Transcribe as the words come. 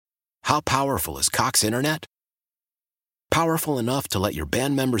How powerful is Cox Internet? Powerful enough to let your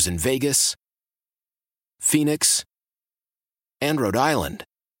band members in Vegas, Phoenix, and Rhode Island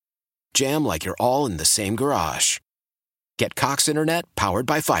jam like you're all in the same garage. Get Cox Internet powered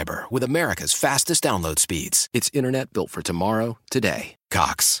by fiber with America's fastest download speeds. It's internet built for tomorrow, today.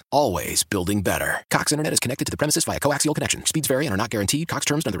 Cox, always building better. Cox Internet is connected to the premises via coaxial connection. Speeds vary and are not guaranteed. Cox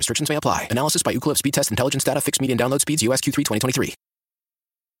terms and other restrictions may apply. Analysis by Ookla Speed Test Intelligence Data. Fixed median download speeds. US Q3 2023.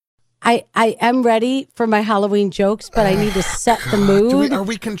 I am ready for my Halloween jokes, but I need to set the mood. Are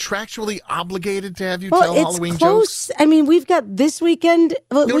we contractually obligated to have you tell Halloween close. jokes? I mean, we've got this weekend.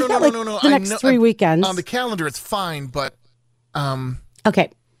 We've got the next 3 weekends. On the calendar, it's fine, but...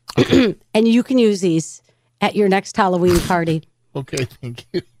 Okay. And you can use these at your next Halloween party. Okay, thank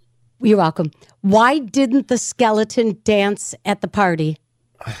you. You're welcome. Why didn't the skeleton dance at the party?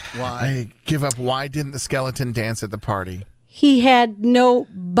 I give up. Why didn't the skeleton dance at the party? He had no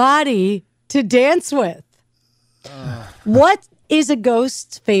body to dance with. What is a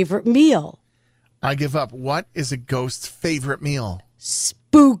ghost's favorite meal? I give up. What is a ghost's favorite meal?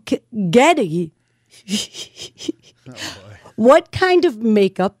 Spook-getti. Oh, boy. What kind of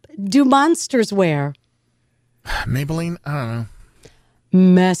makeup do monsters wear? Maybelline? I don't know.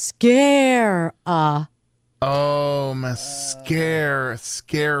 Mascara. Oh, mascara.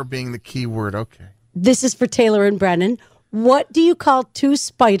 Scare being the key word. Okay. This is for Taylor and Brennan. What do you call two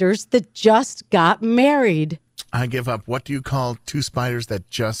spiders that just got married? I give up. What do you call two spiders that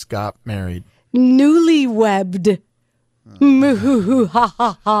just got married? Newlywebbed. Moo ha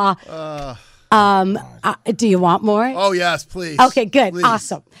ha ha. Do you want more? Oh, yes, please. Okay, good. Please.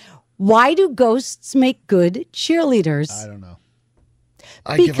 Awesome. Why do ghosts make good cheerleaders? I don't know.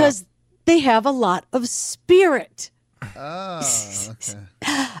 Because they have a lot of spirit. Oh, okay.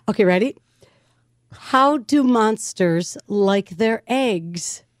 Okay, ready? How do monsters like their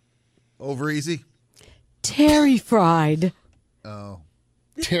eggs? Over easy? Terry fried. Oh.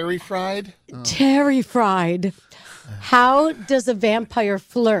 Terry fried? Terry fried. How does a vampire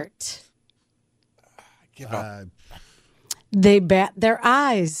flirt? Give up. They bat their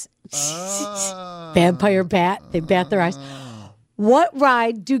eyes. Vampire bat. They bat their eyes. What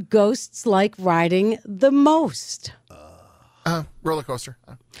ride do ghosts like riding the most? Roller coaster.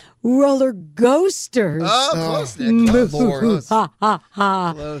 Roller coasters. Oh, close, Nick. Good Lord. Close. Ha ha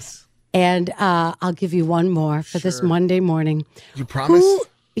ha. Close. And I'll give you one more for this Monday morning. You promise?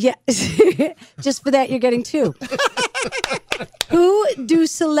 Yeah. Just for that, you're getting two. Who do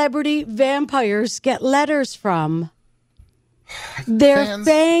celebrity vampires get letters from? Their Fans?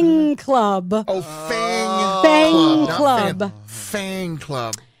 Fang Club. Oh, Fang. Fang Not Club. Fan. Fang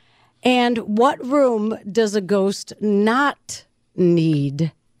Club. And what room does a ghost not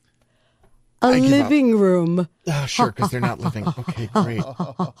need? A give up. living room. Sure, because they're not living. Okay, great.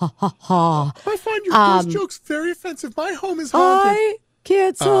 Ha. I find your ghost jokes very offensive. My home is haunted. I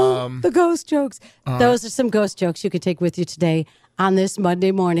cancel the ghost jokes. Those are some ghost jokes you could take with you today on this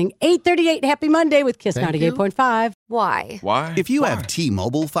Monday morning. 8:38. Happy Monday with Kiss 98.5. Why? Why? If you have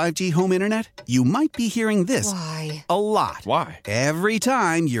T-Mobile 5G home internet, you might be hearing this Why? a lot. Why? Every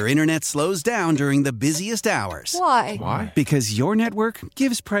time your internet slows down during the busiest hours. Why? Why? Because your network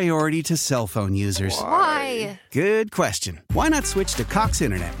gives priority to cell phone users. Why? Good question. Why not switch to Cox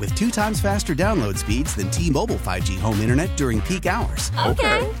Internet with 2 times faster download speeds than T-Mobile 5G home internet during peak hours?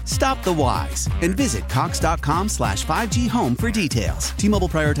 Okay. Stop the whys and visit cox.com/5G home for details. T-Mobile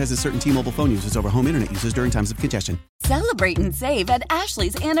prioritizes certain T-Mobile phone users over home internet users during times of congestion. Celebrate and save at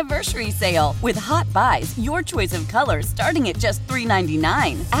Ashley's Anniversary Sale. With Hot Buys, your choice of colors starting at just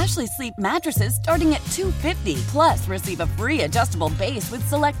 $3.99. Ashley Sleep mattresses starting at $2.50. Plus, receive a free adjustable base with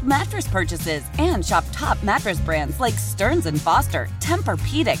select mattress purchases. And shop top mattress brands like Stearns & Foster,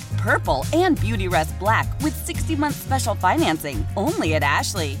 Tempur-Pedic, Purple, and Beautyrest Black with 60-month special financing. Only at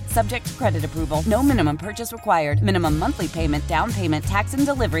Ashley. Subject to credit approval. No minimum purchase required. Minimum monthly payment, down payment, tax, and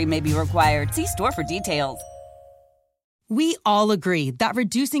delivery may be required. See store for details. We all agree that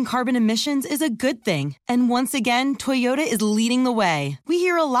reducing carbon emissions is a good thing. And once again, Toyota is leading the way. We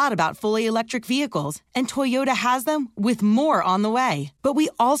hear a lot about fully electric vehicles, and Toyota has them with more on the way. But we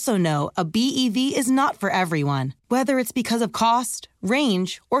also know a BEV is not for everyone, whether it's because of cost,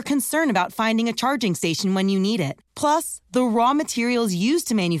 range, or concern about finding a charging station when you need it. Plus, the raw materials used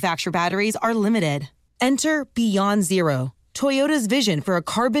to manufacture batteries are limited. Enter Beyond Zero, Toyota's vision for a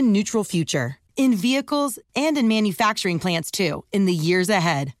carbon-neutral future. In vehicles and in manufacturing plants, too, in the years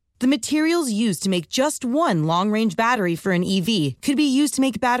ahead. The materials used to make just one long-range battery for an EV could be used to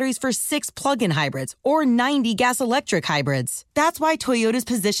make batteries for 6 plug-in hybrids or 90 gas-electric hybrids. That's why Toyota's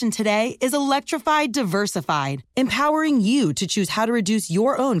position today is electrified, diversified, empowering you to choose how to reduce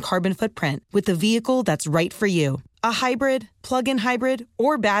your own carbon footprint with the vehicle that's right for you. A hybrid, plug-in hybrid,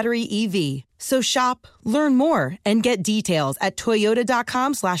 or battery EV. So shop, learn more, and get details at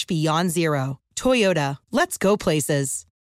toyota.com/beyond zero. Toyota, let's go places.